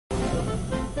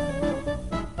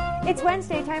It's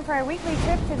Wednesday, time for our weekly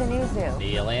trip to the new zoo.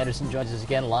 Neil Anderson joins us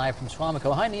again live from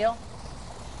Swamico. Hi, Neil.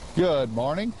 Good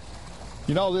morning.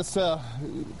 You know, this,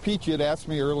 Pete, you had asked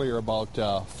me earlier about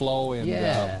Flo, and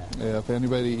if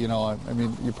anybody, you know, I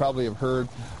mean, you probably have heard,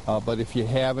 but if you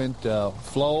haven't,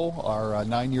 Flo, our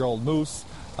 9-year-old moose,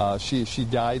 she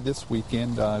died this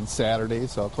weekend on Saturday,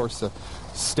 so of course the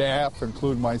staff,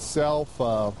 including myself,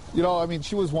 you know, I mean,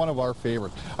 she was one of our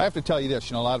favorites. I have to tell you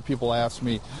this, you know, a lot of people ask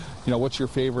me, you know, what's your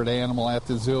favorite animal at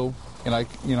the zoo? And I,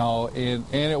 you know, and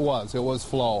it was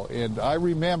Flo. And I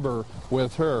remember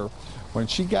with her, when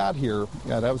she got here,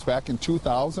 that was back in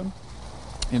 2000,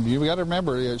 and you got to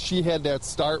remember, she had that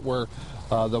start where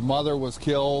the mother was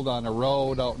killed on a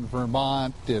road out in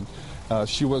Vermont, and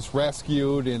she was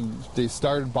rescued, and they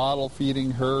started bottle feeding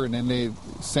her, and then they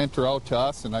sent her out to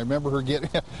us. And I remember her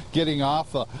getting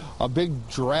off a big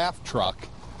draft truck.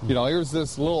 You know, here's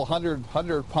this little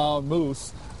 100-pound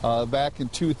moose back in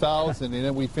 2000, and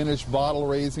then we finished bottle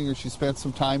raising her. She spent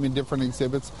some time in different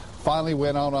exhibits, finally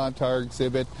went out onto our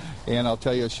exhibit, and I'll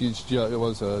tell you, it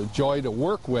was a joy to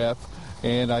work with.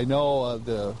 And I know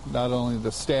not only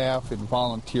the staff and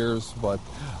volunteers, but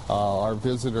our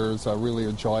visitors really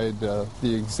enjoyed the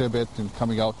exhibit and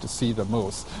coming out to see the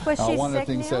moose. Was she one sick, of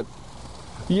the things Neil?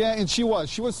 Yeah, and she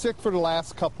was sick for the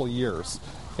last couple of years.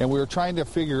 And we were trying to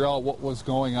figure out what was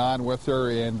going on with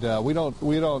her, and we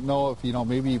don't know if, you know,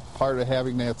 maybe part of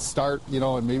having that start, you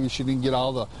know, and maybe she didn't get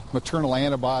all the maternal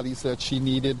antibodies that she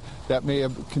needed. That may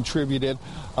have contributed.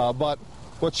 But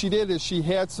what she did is she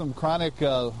had some chronic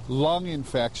lung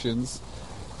infections,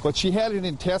 but she had an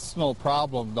intestinal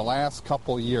problem the last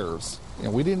couple of years.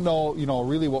 And we didn't know, you know,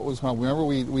 really what was going on. Remember,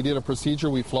 we did a procedure,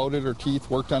 we floated her teeth,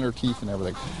 worked on her teeth and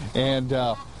everything.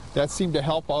 And that seemed to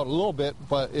help out a little bit,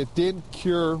 but it didn't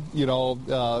cure, you know,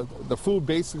 the food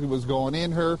basically was going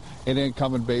in her and then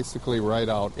coming basically right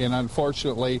out. And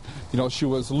unfortunately, you know, she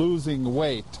was losing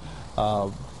weight.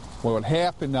 What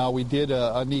happened now, we did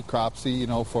a necropsy, you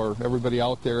know, for everybody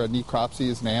out there. A necropsy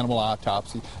is an animal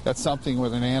autopsy. That's something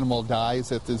when an animal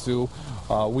dies at the zoo.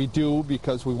 We do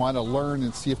because we want to learn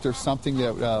and see if there's something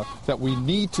that we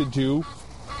need to do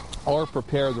or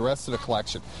prepare the rest of the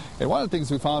collection. And one of the things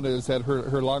we found is that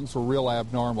her lungs were real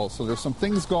abnormal. So there's some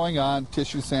things going on.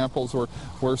 Tissue samples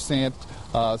were sent,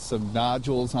 some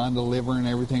nodules on the liver and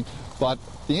everything. But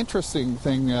the interesting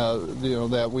thing, you know,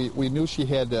 that we knew she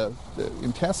had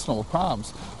intestinal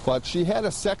problems, but she had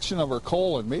a section of her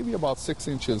colon, maybe about 6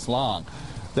 inches long,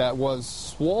 that was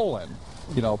swollen,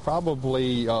 you know,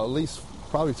 probably at least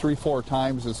 3-4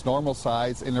 times its normal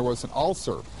size, and there was an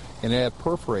ulcer, and it had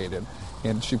perforated.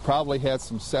 And she probably had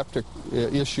some septic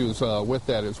issues with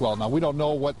that as well. Now, we don't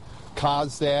know what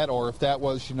caused that, or if that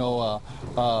was, you know,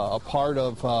 a part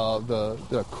of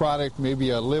the chronic, maybe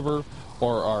a liver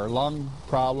or our lung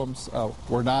problems.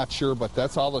 We're not sure, but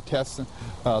that's all the tests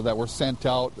that were sent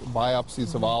out,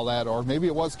 biopsies of all that, or maybe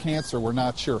it was cancer, we're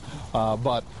not sure.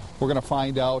 But we're going to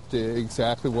find out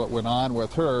exactly what went on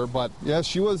with her. But yeah,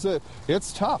 she was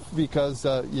it's tough because,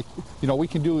 you know, we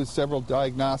can do several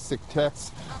diagnostic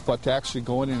tests, but to actually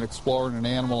go in and explore an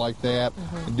animal like that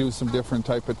and do some different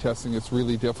type of testing, it's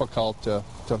really difficult to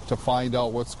find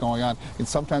out what's going on. And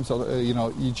sometimes, you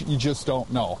know, you just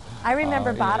don't know. I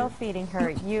remember bottle feeding her.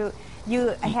 You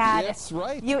had, that's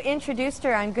right. You introduced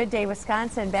her on Good Day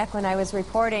Wisconsin back when I was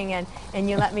reporting, and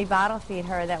you let me bottle feed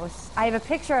her. That was, I have a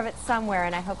picture of it somewhere,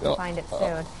 and I hope to find it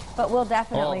soon. But we'll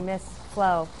definitely miss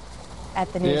Flo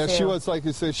at the new zoo. Yeah, she was, like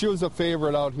you said, she was a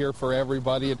favorite out here for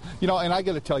everybody. And, you know, and I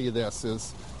got to tell you this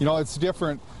is, you know, it's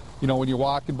different. You know, when you're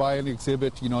walking by an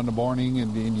exhibit, you know, in the morning,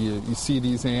 and you see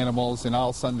these animals, and all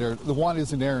of a sudden the one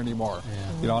isn't there anymore.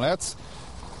 Yeah. You know,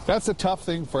 that's a tough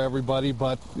thing for everybody,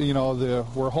 but, you know,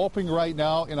 we're hoping right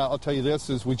now, and I'll tell you this,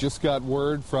 is we just got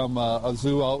word from a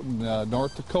zoo out in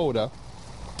North Dakota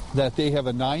that they have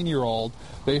a 9-year-old.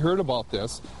 They heard about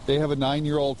this. They have a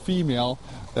 9-year-old female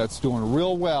that's doing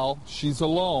real well. She's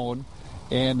alone,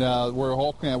 and we're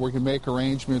hoping that we can make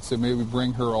arrangements to maybe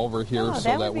bring her over here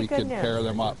so that we can pair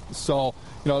them up. So,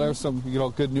 you know, there's some, you know,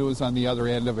 good news on the other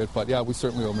end of it, but yeah, we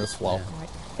certainly will miss Flo. Yeah.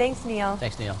 Thanks, Neil.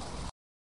 Thanks, Neil.